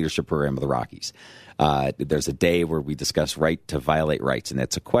curriculum of the leadership program of the Rockies. There's a day where we discuss right to violate rights, and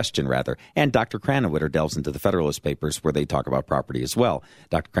that's a question, rather. And Dr. Cranwitter delves into the Federalist Papers where they talk about property as well.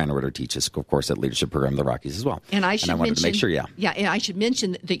 Dr. Cranwitter teaches, of course, at leadership program of the Rockies as well. And I wanted to make sure, Yeah, and I should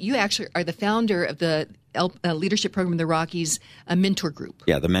mention that you actually are the founder of the leadership program of the Rockies, a mentor group.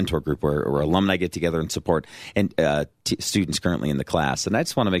 Yeah, the mentor group where alumni get together and support and students currently in the class. And I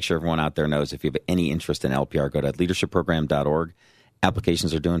just want to make sure everyone out there knows if you have any interest in LPR, go to leadershipprogram.org.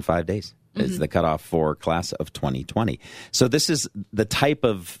 Applications are due in 5 days. It's the cutoff for class of 2020. So this is the type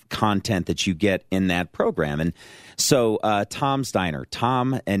of content that you get in that program. And so Tom's Diner,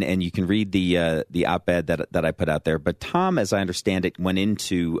 Tom, and you can read the op-ed that I put out there. But Tom, as I understand it, went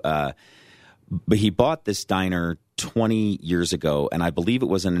into but he bought this diner 20 years ago, and I believe it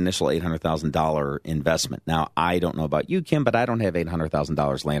was an initial $800,000 investment. Now, I don't know about you, Kim, but I don't have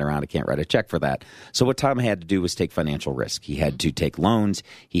 $800,000 laying around. I can't write a check for that. So what Tom had to do was take financial risk. He had to take loans.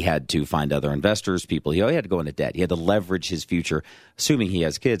 He had to find other investors, people. He had to go into debt. He had to leverage his future, assuming he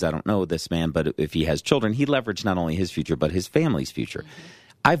has kids. I don't know this man, but if he has children, he leveraged not only his future, but his family's future.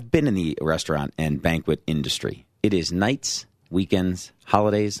 I've been in the restaurant and banquet industry. It is nights, weekends,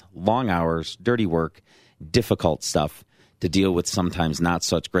 holidays, long hours, dirty work, difficult stuff to deal with, sometimes not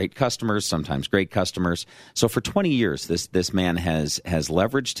such great customers, sometimes great customers. So for 20 years, this man has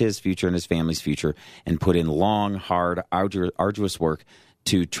leveraged his future and his family's future and put in long, hard, arduous work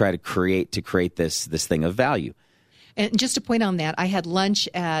to try to create this thing of value. And just to point on that, I had lunch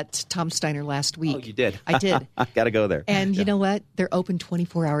at Tom's Diner last week. Oh, you did? I did. I got to go there. And you know what? They're open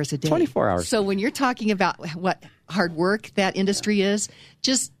 24 hours a day. 24 hours. So when you're talking about what hard work that industry is,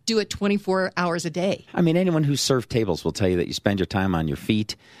 just do it 24 hours a day. I mean, anyone who's served tables will tell you that you spend your time on your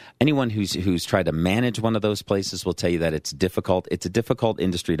feet. Anyone who's tried to manage one of those places will tell you that it's difficult. It's a difficult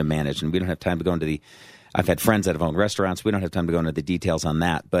industry to manage, and we don't have time to go into the – I've had friends that have owned restaurants. We don't have time to go into the details on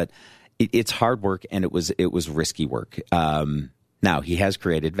that, but – it's hard work, and it was risky work. Now, he has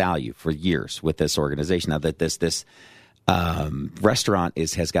created value for years with this organization. Now that this restaurant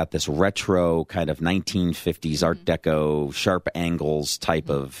has got this retro kind of 1950s Art Deco, sharp angles type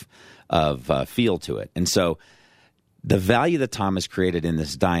of feel to it. And so the value that Tom has created in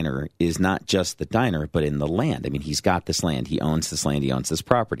this diner is not just the diner, but in the land. I mean, he's got this land. He owns this land. He owns this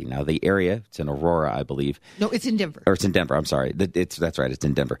property. Now, the area, it's in Aurora, I believe. No, it's in Denver. Or it's in Denver. I'm sorry. That's right. It's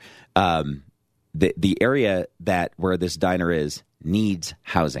in Denver. The area where this diner is needs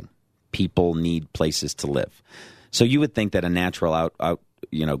housing. People need places to live. So you would think that a natural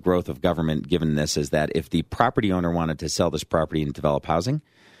growth of government, given this, is that if the property owner wanted to sell this property and develop housing,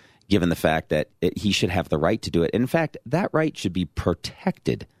 given the fact that he should have the right to do it. In fact, that right should be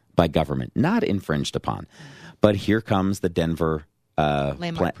protected by government, not infringed upon. But here comes the Denver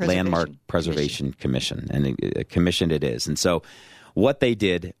Landmark Preservation Commission, and a commission it is. And so what they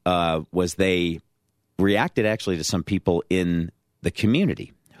did was they reacted actually to some people in the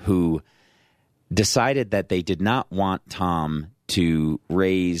community who decided that they did not want Tom to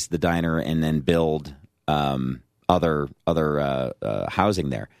raise the diner and then build other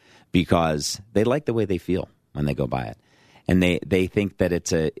housing there, because they like the way they feel when they go by it, and they think that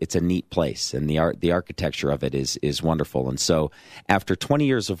it's a neat place, and the architecture of it is wonderful. And so after 20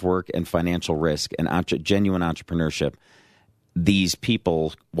 years of work and financial risk and genuine entrepreneurship, these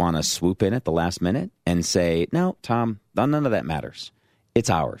people want to swoop in at the last minute and say, "No, Tom, none of that matters. It's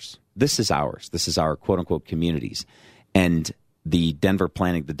ours. This is ours. This is our quote-unquote communities." And the Denver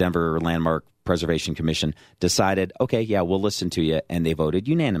Landmark Preservation Commission decided, okay, yeah, we'll listen to you, and they voted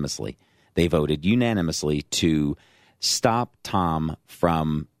unanimously. They voted unanimously to stop Tom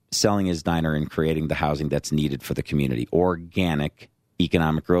from selling his diner and creating the housing that's needed for the community. Organic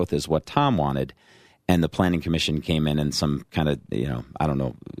economic growth is what Tom wanted. And the Planning Commission came in and some kind of, I don't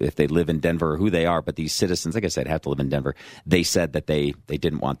know if they live in Denver or who they are, but these citizens, like I said, have to live in Denver. They said that they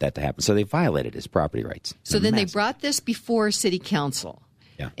didn't want that to happen. So they violated his property rights. So then they brought this before City Council.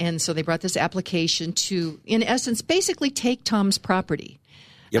 Yeah. And so they brought this application to, in essence, basically take Tom's property.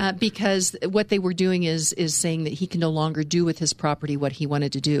 Yep. Because what they were doing is saying that he can no longer do with his property what he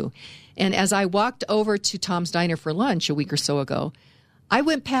wanted to do. And as I walked over to Tom's Diner for lunch a week or so ago, I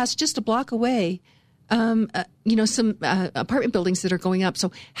went past just a block away, some apartment buildings that are going up.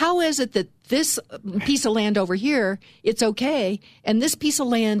 So how is it that this piece of land over here, it's okay, and this piece of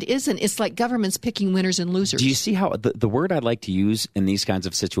land isn't? It's like government's picking winners and losers. Do you see how the word I'd like to use in these kinds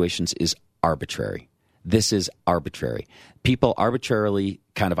of situations is arbitrary? This is arbitrary. People arbitrarily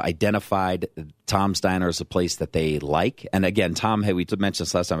kind of identified Tom's Diner as a place that they like. And again, we mentioned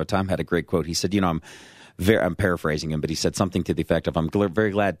this last time, but Tom had a great quote. He said, I'm paraphrasing him, but he said something to the effect of, I'm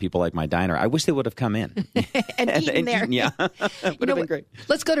very glad people like my diner. I wish they would have come in. and eaten there. Yeah, would have been great.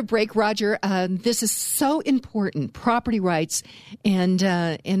 Let's go to break, Roger. This is so important, property rights.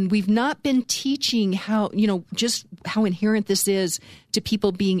 And we've not been teaching how, just how inherent this is to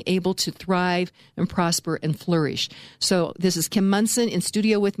people being able to thrive and prosper and flourish. So this is Kim Munson in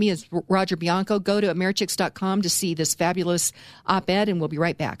studio with me as Roger Bianco. Go to Americhicks.com to see this fabulous op-ed, and we'll be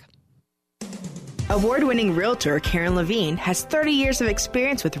right back. Award-winning realtor Karen Levine has 30 years of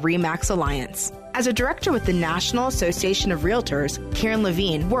experience with RE/MAX Alliance. As a director with the National Association of Realtors, Karen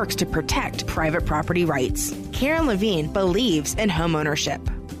Levine works to protect private property rights. Karen Levine believes in homeownership.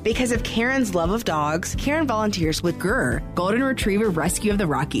 Because of Karen's love of dogs, Karen volunteers with GRR, Golden Retriever Rescue of the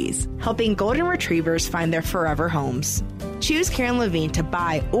Rockies, helping golden retrievers find their forever homes. Choose Karen Levine to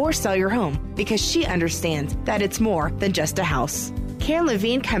buy or sell your home because she understands that it's more than just a house. Karen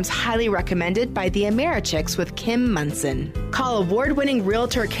Levine comes highly recommended by the Americhicks with Kim Munson. Call award-winning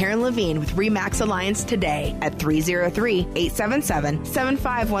realtor Karen Levine with RE/MAX Alliance today at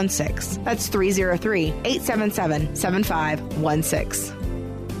 303-877-7516. That's 303-877-7516.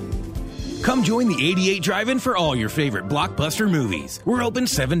 Come join the 88 Drive-In for all your favorite blockbuster movies. We're open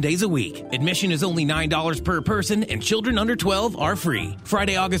 7 days a week. Admission is only $9 per person, and children under 12 are free.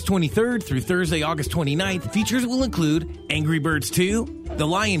 Friday, August 23rd through Thursday, August 29th, features will include Angry Birds 2, The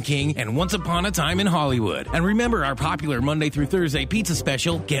Lion King, and Once Upon a Time in Hollywood. And remember our popular Monday through Thursday pizza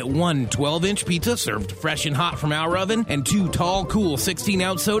special. Get one 12-inch pizza served fresh and hot from our oven, and two tall, cool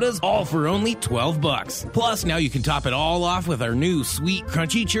 16-ounce sodas, all for only $12. Plus, now you can top it all off with our new sweet,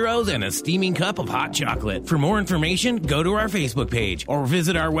 crunchy churros and a steaming cup of hot chocolate. For more information, go to our Facebook page or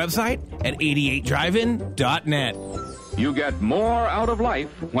visit our website at 88drivein.net. You get more out of life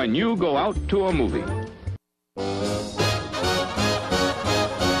when you go out to a movie.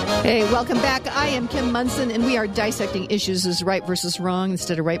 Hey, welcome back. I am Kim Munson, and we are dissecting issues as right versus wrong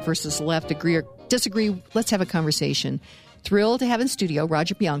instead of right versus left. Agree or disagree, let's have a conversation. Thrilled to have in studio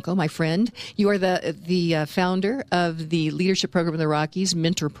Roger Bianco, my friend. You are the founder of the Leadership Program of the Rockies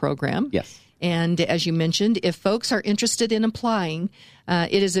Mentor Program. Yes. And as you mentioned, if folks are interested in applying,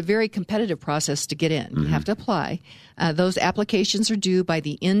 it is a very competitive process to get in. Mm-hmm. You have to apply. Those applications are due by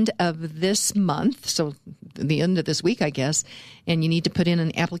the end of this month, so the end of this week, I guess, and you need to put in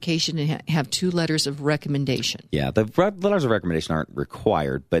an application and have 2 letters of recommendation. Yeah, the letters of recommendation aren't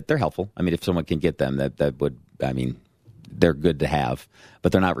required, but they're helpful. I mean, if someone can get them, that would, they're good to have,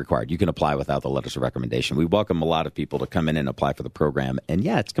 but they're not required. You can apply without the letters of recommendation. We welcome a lot of people to come in and apply for the program. And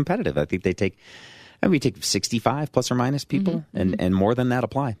yeah, it's competitive. I think we take 65 plus or minus people, mm-hmm. and more than that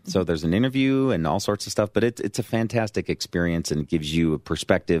apply. Mm-hmm. So there's an interview and all sorts of stuff, but it's a fantastic experience and it gives you a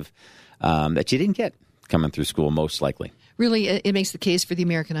perspective that you didn't get coming through school, most likely. Really, it makes the case for the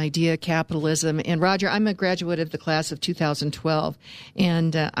American idea, capitalism. And Roger, I'm a graduate of the class of 2012,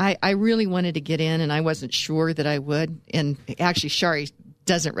 and I really wanted to get in, and I wasn't sure that I would. And actually, Shari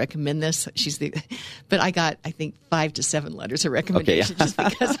doesn't recommend this. But I got, I think, 5 to 7 letters of recommendation just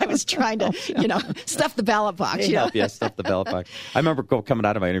because I was trying to, stuff the ballot box. Yes, stuff the ballot box. I remember coming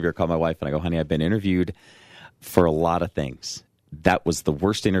out of my interview, I called my wife and I go, honey, I've been interviewed for a lot of things. That was the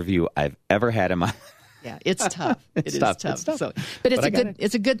worst interview I've ever had in my life. Yeah, it's tough. It's tough. So, but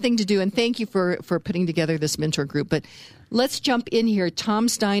it's a good thing to do. And thank you for putting together this mentor group. But let's jump in here.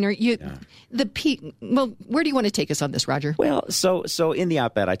 Tom's Diner. Where do you want to take us on this, Roger? Well, so in the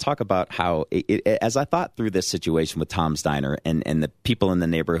op-ed, I talk about how as I thought through this situation with Tom's Diner and the people in the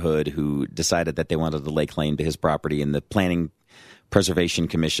neighborhood who decided that they wanted to lay claim to his property, and the Planning Preservation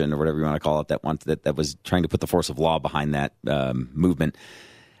Commission, or whatever you want to call it, that was trying to put the force of law behind that movement.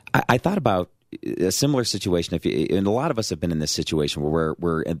 I thought about, a similar situation. And a lot of us have been in this situation where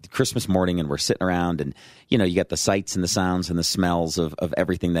we're at Christmas morning and we're sitting around, and you got the sights and the sounds and the smells of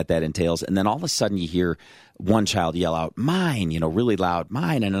everything that entails, and then all of a sudden you hear one child yell out, "Mine!" really loud,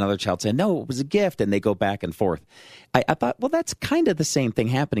 "Mine!" and another child say, "No, it was a gift," and they go back and forth. I thought, well, that's kind of the same thing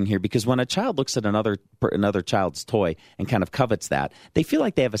happening here, because when a child looks at another child's toy and kind of covets that, they feel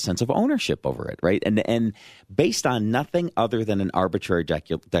like they have a sense of ownership over it, right? And based on nothing other than an arbitrary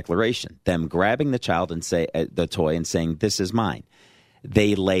declaration, them grabbing the child and the toy and saying, "This is mine,"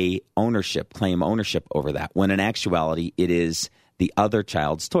 they claim ownership over that. When in actuality, it is the other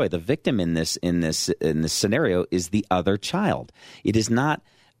child's toy. The victim in this scenario is the other child. It is not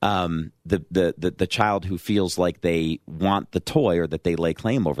the child who feels like they want the toy or that they lay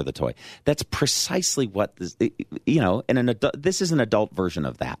claim over the toy. That's precisely what this, this is an adult version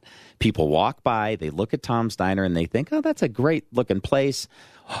of that. People walk by, they look at Tom's Diner, and they think, "Oh, that's a great looking place."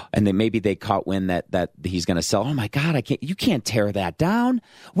 And then maybe they caught wind that he's going to sell. "Oh my God, you can't tear that down.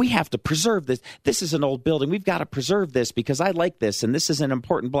 We have to preserve this. This is an old building. We've got to preserve this because I like this, and this is an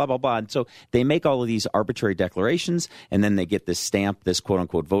important blah, blah, blah." And so they make all of these arbitrary declarations, and then they get this stamp, this quote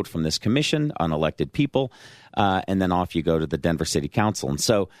unquote vote from this commission on elected people, and then off you go to the Denver City Council. And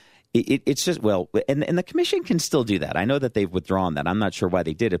so it's just, and the commission can still do that. I know that they've withdrawn that. I'm not sure why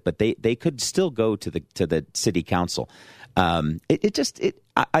they did it, but they could still go to the city council.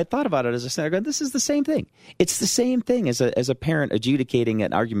 I thought about it as a senator. This is the same thing. It's the same thing as a parent adjudicating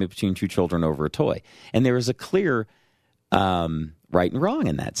an argument between two children over a toy. And there is a clear right and wrong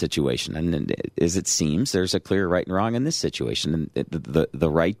in that situation. And as it seems, there's a clear right and wrong in this situation. And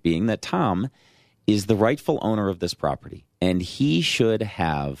the right being that Tom is the rightful owner of this property, and he should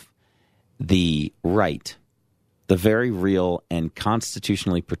have the right, the very real and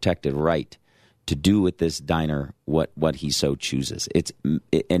constitutionally protected right, to do with this diner what he so chooses.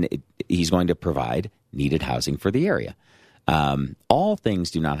 He's going to provide needed housing for the area. All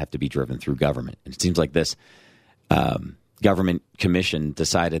things do not have to be driven through government. And it seems like this government commission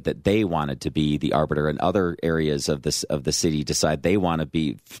decided that they wanted to be the arbiter, and other areas of the city decide they want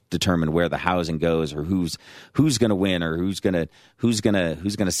to determine where the housing goes, or who's going to win, or who's going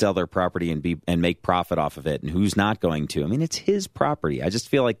to sell their property and make profit off of it, and who's not going to. I mean, it's his property. I just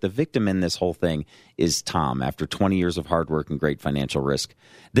feel like the victim in this whole thing is Tom. After 20 years of hard work and great financial risk,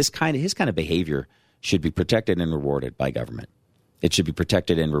 his kind of behavior should be protected and rewarded by government. It should be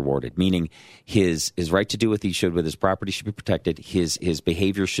protected and rewarded, meaning his right to do what he should with his property should be protected. His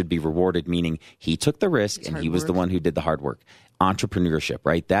behavior should be rewarded, meaning he took the risk and he was the one who did the hard work. Entrepreneurship,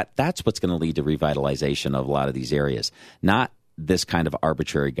 right? That's what's going to lead to revitalization of a lot of these areas, not this kind of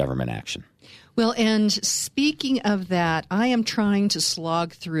arbitrary government action. Well, and speaking of that, I am trying to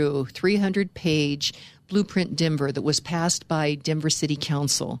slog through 300-page Blueprint Denver that was passed by Denver City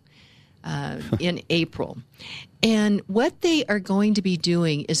Council in April. And what they are going to be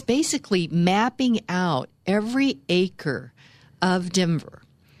doing is basically mapping out every acre of Denver.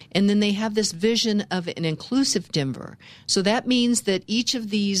 And then they have this vision of an inclusive Denver. So that means that each of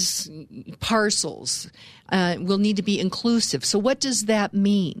these parcels will need to be inclusive. So what does that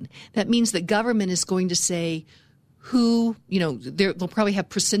mean? That means that government is going to say who, they'll probably have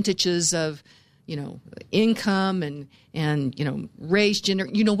percentages of, income and race, gender,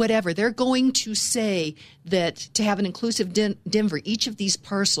 whatever. They're going to say that to have an inclusive Denver, each of these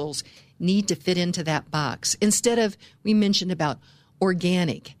parcels need to fit into that box. Instead of, we mentioned about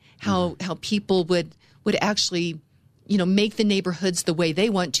organic, how people would actually, make the neighborhoods the way they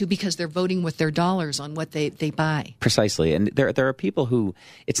want to because they're voting with their dollars on what they buy. Precisely. And there are people who,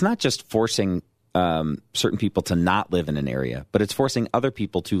 it's not just forcing certain people to not live in an area, but it's forcing other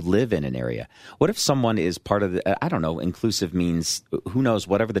people to live in an area. What if someone is part of the, I don't know, inclusive means, who knows,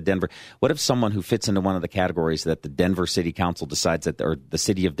 whatever what if someone who fits into one of the categories that the Denver City Council decides that, or the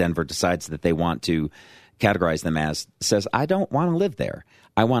city of Denver decides that they want to categorize them as, says, I don't want to live there.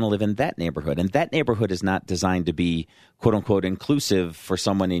 I want to live in that neighborhood. And that neighborhood is not designed to be, quote unquote, inclusive for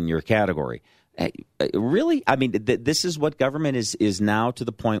someone in your category. Really? I mean, this is what government is now, to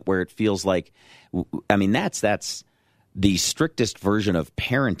the point where it feels like, I mean, that's the strictest version of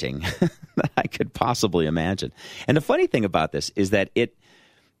parenting that I could possibly imagine. And the funny thing about this is that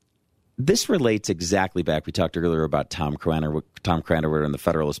this relates exactly back. We talked earlier about Tom Cranor in the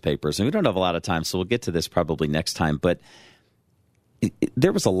Federalist Papers, and we don't have a lot of time, so we'll get to this probably next time. But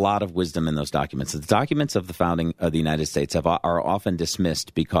there was a lot of wisdom in those documents. The documents of the founding of the United States are often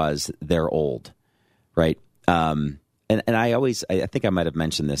dismissed because they're old, right? And I think I might have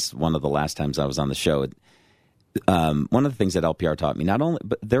mentioned this one of the last times I was on the show. one of the things that LPR taught me, not only,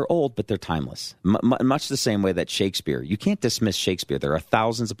 but they're old, but they're timeless. Much the same way that Shakespeare, you can't dismiss Shakespeare. There are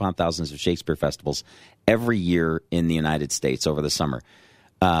thousands upon thousands of Shakespeare festivals every year in the United States over the summer.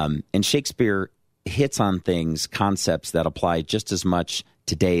 And Shakespeare hits on things, concepts that apply just as much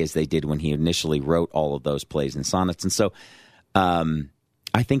today as they did when he initially wrote all of those plays and sonnets. And so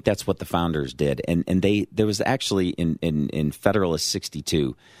I think that's what the founders did. And there was actually in Federalist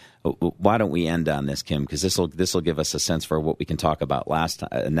 62. Why don't we end on this, Kim? Because this will give us a sense for what we can talk about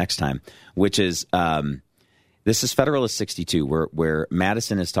next time, which is this is Federalist 62, where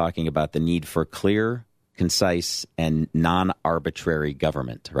Madison is talking about the need for clear, concise, and non-arbitrary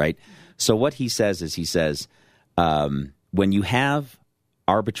government, right? So what he says is when you have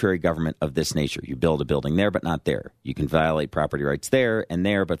arbitrary government of this nature, you build a building there but not there. You can violate property rights there and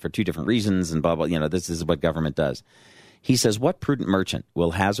there, but for two different reasons, and blah, blah, this is what government does. He says, what prudent merchant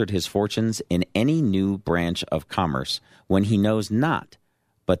will hazard his fortunes in any new branch of commerce when he knows not,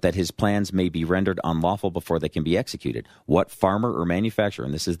 but that his plans may be rendered unlawful before they can be executed? What farmer or manufacturer,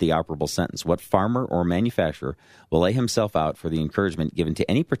 and this is the operable sentence, what farmer or manufacturer will lay himself out for the encouragement given to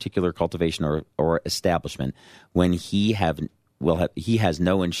any particular cultivation or establishment when he has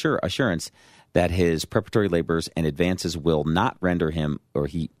no assurance that his preparatory labors and advances will not render him,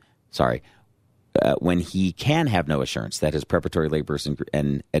 when he can have no assurance that his preparatory labors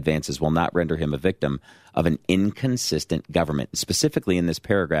and advances will not render him a victim of an inconsistent government. Specifically in this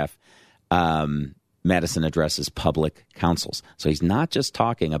paragraph, Madison addresses public councils. So he's not just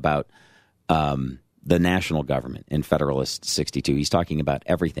talking about the national government in Federalist 62. He's talking about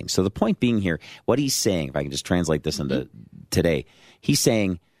everything. So the point being here, what he's saying, if I can just translate this into today, he's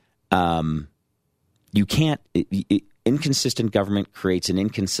saying you can't... Inconsistent government creates an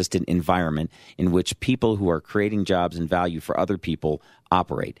inconsistent environment in which people who are creating jobs and value for other people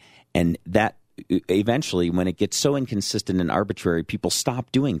operate. And that eventually, when it gets so inconsistent and arbitrary, people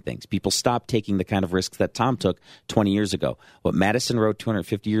stop doing things. People stop taking the kind of risks that Tom took 20 years ago. What Madison wrote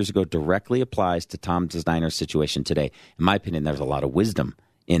 250 years ago directly applies to Tom Designer's situation today. In my opinion, there's a lot of wisdom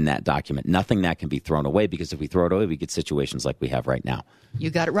in that document. Nothing that can be thrown away, because if we throw it away, we get situations like we have right now. You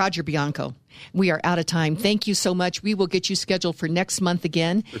got it, Roger Bianco. We are out of time. Thank you so much. We will get you scheduled for next month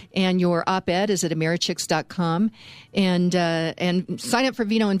again. And your op-ed is at Americhicks.com. And sign up for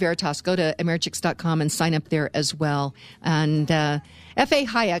Vino and Veritas. Go to Americhicks.com and sign up there as well. And F.A.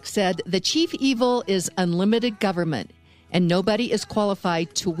 Hayek said, the chief evil is unlimited government, and nobody is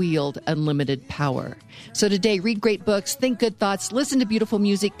qualified to wield unlimited power. So today, read great books, think good thoughts, listen to beautiful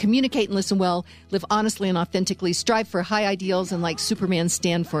music, communicate and listen well, live honestly and authentically, strive for high ideals, and like Superman,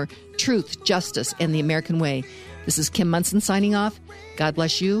 stand for truth, justice, and the American way. This is Kim Munson signing off. God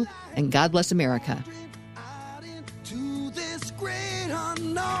bless you, and God bless America.